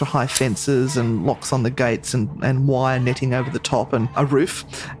like extra high fences and locks on the gates and wire netting over the top and a roof.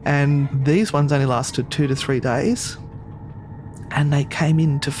 And these ones only lasted 2 to 3 days. And they came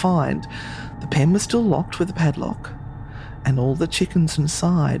in to find the pen was still locked with a padlock, and all the chickens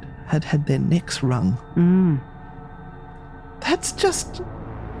inside had had their necks wrung. That's just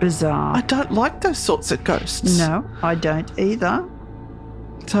Bizarre. I don't like those sorts of ghosts. No, I don't either.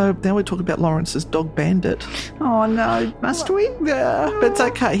 So now we're talking about Lawrence's dog Bandit. Oh, no. Must we? Yeah, but it's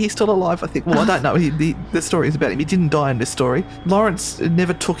okay. He's still alive, I think. Well, I don't know. The story is about him. He didn't die in this story. Lawrence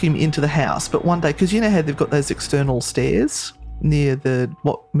never took him into the house, but one day, because you know how they've got those external stairs near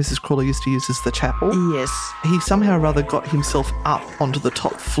what Mrs. Crawley used to use as the chapel? Yes. He somehow or other got himself up onto the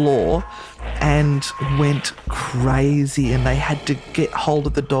top floor and went crazy, and they had to get hold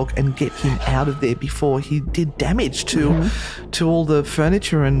of the dog and get him out of there before he did damage to all the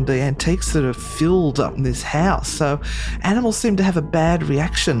furniture and the antiques that are filled up in this house. So animals seem to have a bad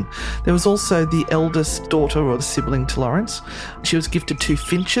reaction. There was also the eldest daughter or the sibling to Lawrence. She was gifted 2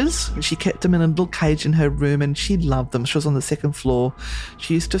 finches, and she kept them in a little cage in her room, and she loved them. She was on the second floor.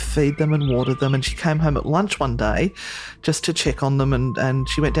 She used to feed them and water them, and she came home at lunch one day just to check on them, and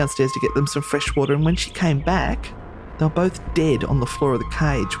she went downstairs to get them some fresh water, and when she came back, they were both dead on the floor of the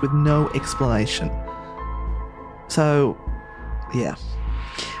cage with no explanation. So, yeah.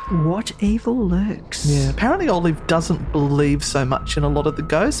 What evil lurks? Yeah, apparently Olive doesn't believe so much in a lot of the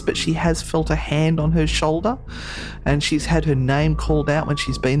ghosts, but she has felt a hand on her shoulder, and she's had her name called out when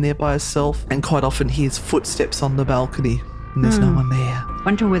she's been there by herself, and quite often hears footsteps on the balcony, and there's no one there.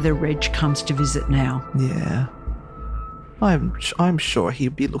 Wonder whether Reg comes to visit now. Yeah. I'm sure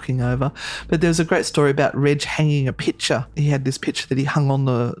he'd be looking over. But there's a great story about Reg hanging a picture. He had this picture that he hung on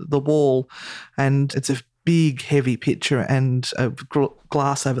the wall, and it's a big, heavy picture and a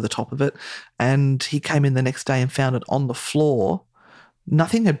glass over the top of it. And he came in the next day and found it on the floor.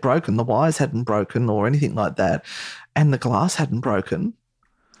 Nothing had broken. The wires hadn't broken or anything like that. And the glass hadn't broken.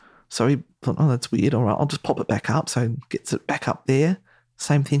 So he thought, oh, that's weird. All right, I'll just pop it back up. So he gets it back up there.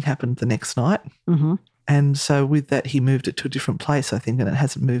 Same thing happened the next night. Mm-hmm. And so with that, he moved it to a different place, I think, and it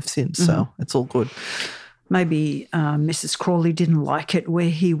hasn't moved since. So it's all good. Maybe Mrs. Crawley didn't like it where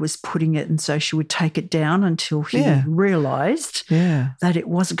he was putting it, and so she would take it down until he realised that it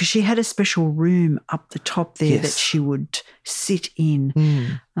wasn't, because she had a special room up the top there that she would sit in,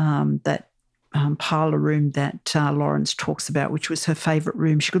 that parlour room that Lawrence talks about, which was her favourite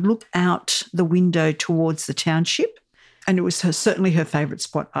room. She could look out the window towards the township, and it was certainly her favourite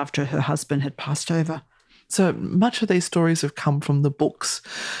spot after her husband had passed over. So much of these stories have come from the books,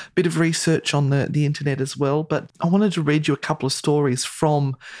 bit of research on the internet as well. But I wanted to read you a couple of stories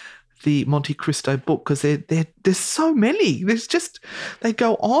from the Monte Cristo book, because there's so many. They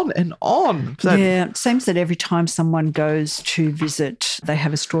go on and on. So, yeah, it seems that every time someone goes to visit, they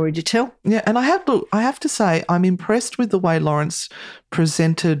have a story to tell. Yeah, and I have to say, I'm impressed with the way Lawrence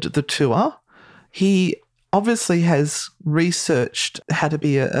presented the tour. He obviously has researched how to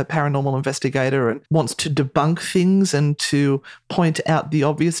be a paranormal investigator and wants to debunk things and to point out the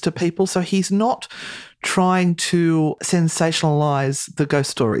obvious to people. So he's not trying to sensationalize the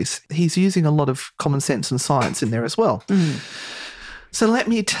ghost stories. He's using a lot of common sense and science in there as well. So let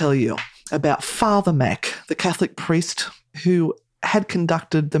me tell you about Father Mac, the Catholic priest who had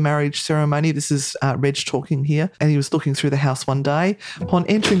conducted the marriage ceremony. This is Reg talking here, and he was looking through the house one day. Upon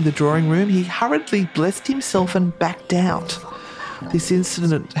entering the drawing room, he hurriedly blessed himself and backed out. This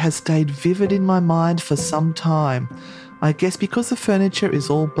incident has stayed vivid in my mind for some time. I guess because the furniture is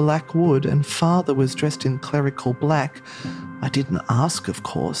all black wood and Father was dressed in clerical black, I didn't ask, of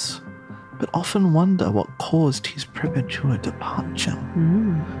course, but often wonder what caused his premature departure.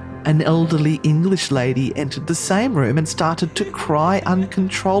 An elderly English lady entered the same room and started to cry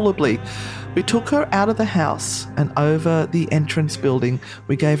uncontrollably. We took her out of the house and over the entrance building.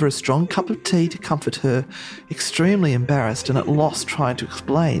 We gave her a strong cup of tea to comfort her, extremely embarrassed and at loss trying to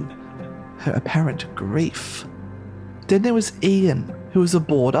explain. her apparent grief. Then there was Ian, who was a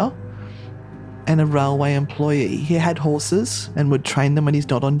boarder and a railway employee. He had horses and would train them when he's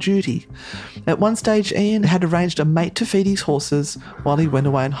not on duty. At one stage, Ian had arranged a mate to feed his horses while he went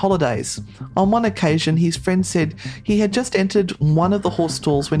away on holidays. On one occasion, his friend said he had just entered one of the horse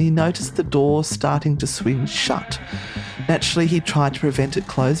stalls when he noticed the door starting to swing shut. Naturally, he tried to prevent it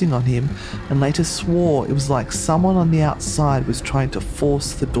closing on him and later swore it was like someone on the outside was trying to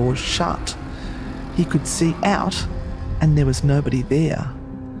force the door shut. He could see out and there was nobody there.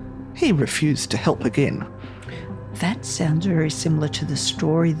 He refused to help again. That sounds very similar to the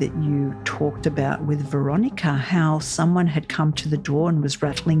story that you talked about with Veronica, how someone had come to the door and was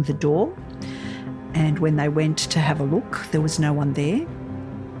rattling the door. And when they went to have a look, there was no one there.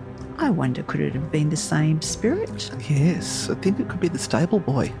 I wonder, could it have been the same spirit? Yes, I think it could be the stable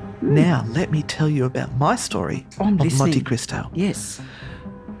boy. Now, let me tell you about my story of Monte Cristo. Yes.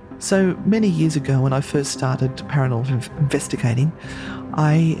 So many years ago, when I first started paranormal investigating,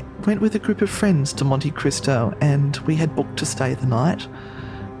 I went with a group of friends to Monte Cristo and we had booked to stay the night.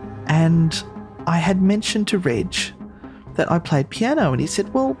 And I had mentioned to Reg that I played piano, and he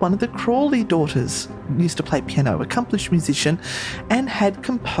said, well, one of the Crawley daughters used to play piano, accomplished musician, and had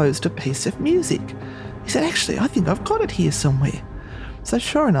composed a piece of music. He said, actually, I think I've got it here somewhere. So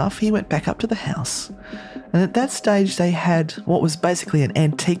sure enough, he went back up to the house. And at that stage, they had what was basically an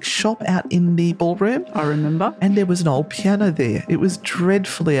antique shop out in the ballroom. I remember. And there was an old piano there. It was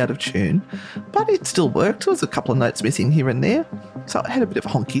dreadfully out of tune, but it still worked. There was a couple of notes missing here and there. So it had a bit of a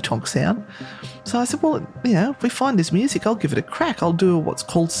honky-tonk sound. So I said, well, if we find this music, I'll give it a crack. I'll do what's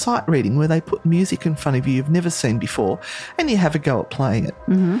called sight reading, where they put music in front of you you've never seen before, and you have a go at playing it.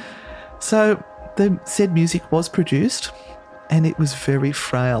 Mm-hmm. So the said music was produced, and it was very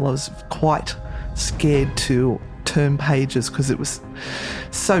frail. I was quite scared to turn pages because it was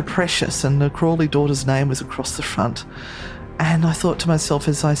so precious, and the Crawley daughter's name was across the front. And I thought to myself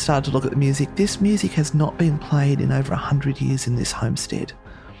as I started to look at the music, this music has not been played in over 100 years in this homestead.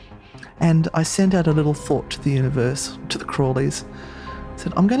 And I sent out a little thought to the universe, to the Crawleys. I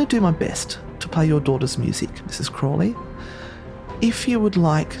said, I'm going to do my best to play your daughter's music, Mrs. Crawley. If you would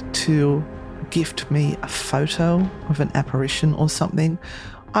like to gift me a photo of an apparition or something,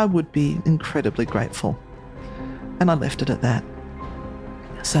 I would be incredibly grateful. And I left it at that.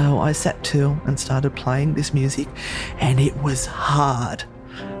 So I sat to and started playing this music, and it was hard.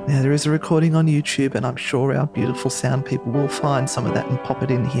 Now, there is a recording on YouTube, and I'm sure our beautiful sound people will find some of that and pop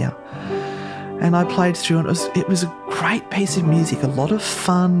it in here. And I played through, and it was a great piece of music, a lot of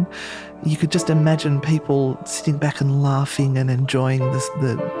fun. You could just imagine people sitting back and laughing and enjoying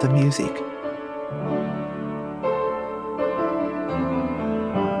the music.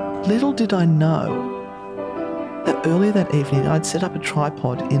 Little did I know that earlier that evening I'd set up a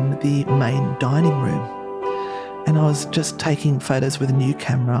tripod in the main dining room, and I was just taking photos with a new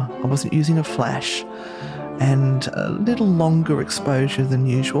camera. I wasn't using a flash, and a little longer exposure than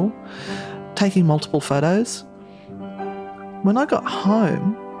usual, taking multiple photos. When I got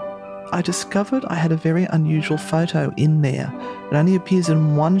home, I discovered I had a very unusual photo in there. It only appears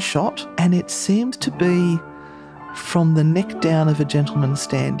in one shot, and it seems to be from the neck down of a gentleman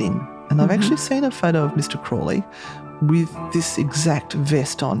standing. And I've actually seen a photo of Mr. Crawley with this exact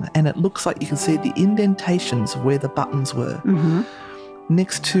vest on, and it looks like you can see the indentations where the buttons were. Mm-hmm.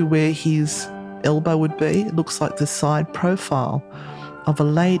 Next to where his elbow would be, it looks like the side profile of a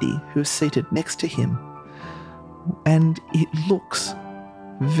lady who's seated next to him. And it looks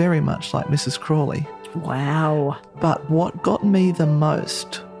very much like Mrs. Crawley. Wow. But what got me the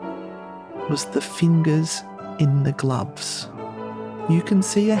most was the fingers in the gloves. You can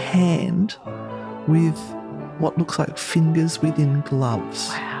see a hand with what looks like fingers within gloves.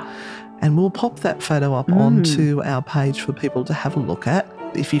 Wow. And we'll pop that photo up onto our page for people to have a look at.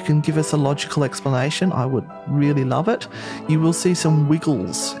 If you can give us a logical explanation, I would really love it. You will see some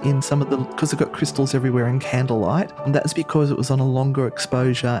wiggles in some of the, because they've got crystals everywhere in candlelight. And that's because it was on a longer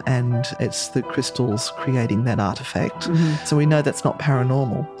exposure and it's the crystals creating that artifact. Mm-hmm. So we know that's not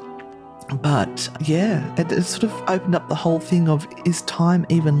paranormal. But yeah, it sort of opened up the whole thing of, is time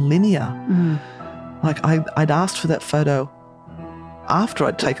even linear? Mm. Like I'd asked for that photo after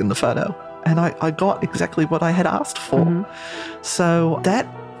I'd taken the photo, and I got exactly what I had asked for. Mm-hmm. So that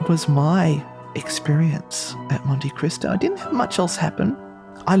was my experience at Monte Cristo. I didn't have much else happen.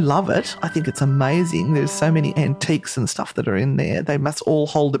 I love it. I think it's amazing. There's so many antiques and stuff that are in there. They must all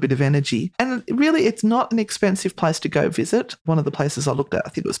hold a bit of energy. And really, it's not an expensive place to go visit. One of the places I looked at, I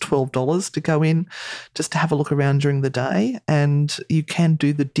think it was $12 to go in just to have a look around during the day. And you can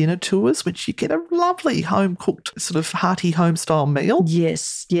do the dinner tours, which you get a lovely home-cooked sort of hearty home-style meal.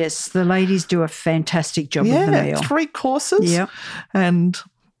 Yes. The ladies do a fantastic job with the meal. 3 courses. Yep. And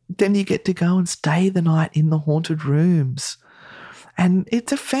then you get to go and stay the night in the haunted rooms. And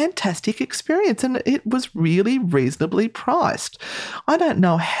it's a fantastic experience, and it was really reasonably priced. I don't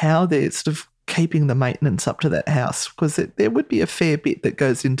know how they're sort of keeping the maintenance up to that house, because there would be a fair bit that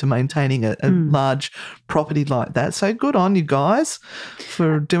goes into maintaining a large property like that. So good on you guys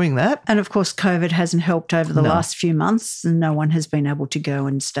for doing that. And of course, COVID hasn't helped over the last few months, and no one has been able to go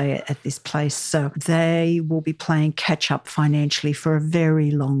and stay at this place. So they will be playing catch up financially for a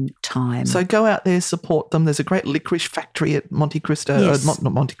very long time. So go out there, support them. There's a great licorice factory at Monte Cristo, Yes. not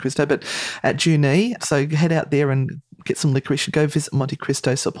Monte Cristo, but at Junee. So head out there and get some licorice and go visit Monte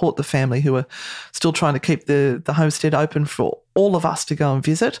Cristo, support the family who are still trying to keep the homestead open for all of us to go and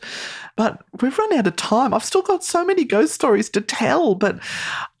visit. But we've run out of time. I've still got so many ghost stories to tell, but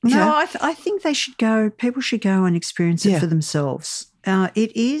I think they should go. People should go and experience it for themselves.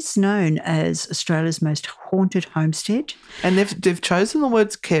 It is known as Australia's most haunted homestead. And they've chosen the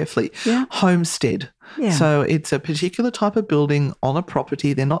words carefully. Yeah. Homestead. Yeah. So it's a particular type of building on a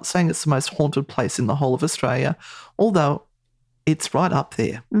property. They're not saying it's the most haunted place in the whole of Australia, although it's right up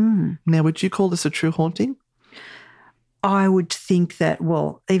there. Now, would you call this a true haunting? I would think that,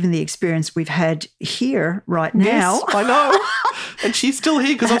 well, even the experience we've had here right now. Yes, I know. And she's still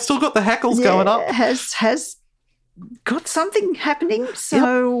here because I've still got the hackles going up. Has got something happening.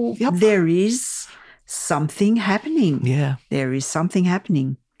 So Yep. there is something happening. Yeah. There is something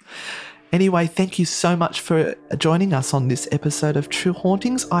happening. Anyway, thank you so much for joining us on this episode of True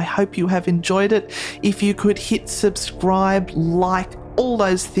Hauntings. I hope you have enjoyed it. If you could hit subscribe, like, all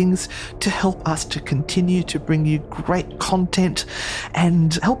those things to help us to continue to bring you great content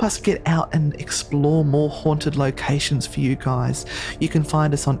and help us get out and explore more haunted locations for you guys. You can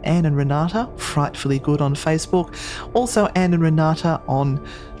find us on Anne and Renata, Frightfully Good on Facebook. Also Anne and Renata on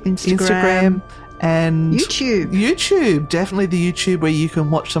Instagram and YouTube, definitely the YouTube where you can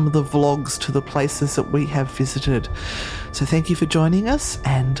watch some of the vlogs to the places that we have visited. So thank you for joining us.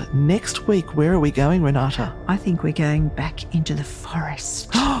 And next week, where are we going, Renata? I think we're going back into the forest.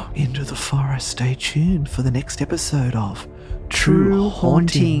 Into the forest. Stay tuned for the next episode of True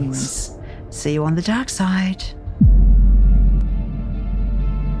Hauntings. See you on the dark side.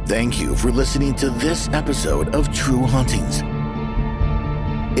 Thank you for listening to this episode of True Hauntings.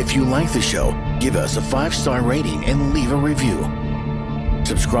 If you like the show, give us a 5-star rating and leave a review.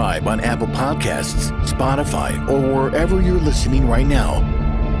 Subscribe on Apple Podcasts, Spotify, or wherever you're listening right now.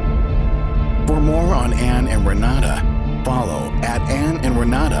 For more on Anne and Renata, follow at Anne and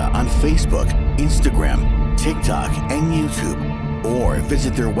Renata on Facebook, Instagram, TikTok, and YouTube, or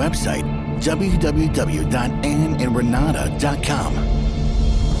visit their website,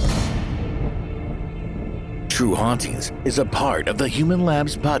 www.anneandrenata.com. True Hauntings is a part of the Human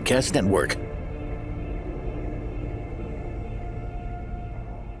Labs Podcast Network.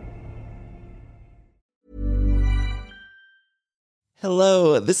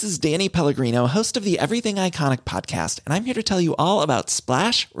 Hello, this is Danny Pellegrino, host of the Everything Iconic podcast, and I'm here to tell you all about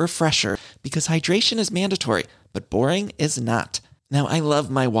Splash Refresher, because hydration is mandatory, but boring is not. Now, I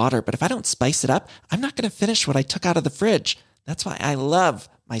love my water, but if I don't spice it up, I'm not going to finish what I took out of the fridge. That's why I love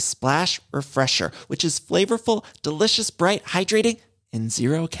my Splash Refresher, which is flavorful, delicious, bright, hydrating, and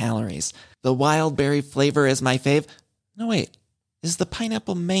 0 calories. The wild berry flavor is my fave. No, wait. Is the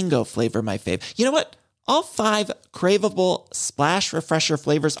pineapple mango flavor my fave? You know what? All 5 craveable Splash Refresher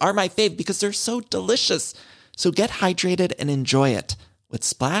flavors are my fave because they're so delicious. So get hydrated and enjoy it with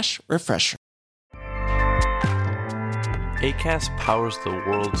Splash Refresher. Acast powers the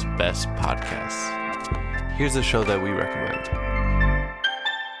world's best podcasts. Here's a show that we recommend.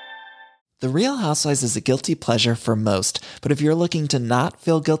 The Real Housewives is a guilty pleasure for most, but if you're looking to not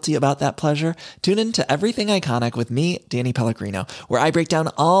feel guilty about that pleasure, tune in to Everything Iconic with me, Danny Pellegrino, where I break down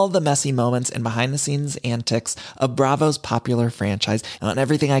all the messy moments and behind-the-scenes antics of Bravo's popular franchise. And on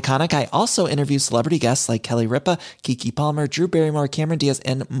Everything Iconic, I also interview celebrity guests like Kelly Ripa, Keke Palmer, Drew Barrymore, Cameron Diaz,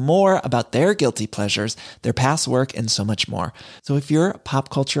 and more about their guilty pleasures, their past work, and so much more. So if you're pop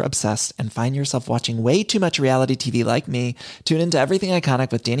culture obsessed and find yourself watching way too much reality TV like me, tune into Everything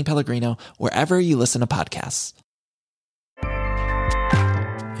Iconic with Danny Pellegrino, wherever you listen to podcasts.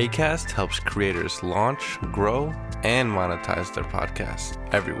 Acast helps creators launch, grow, and monetize their podcasts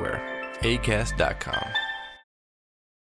everywhere. Acast.com.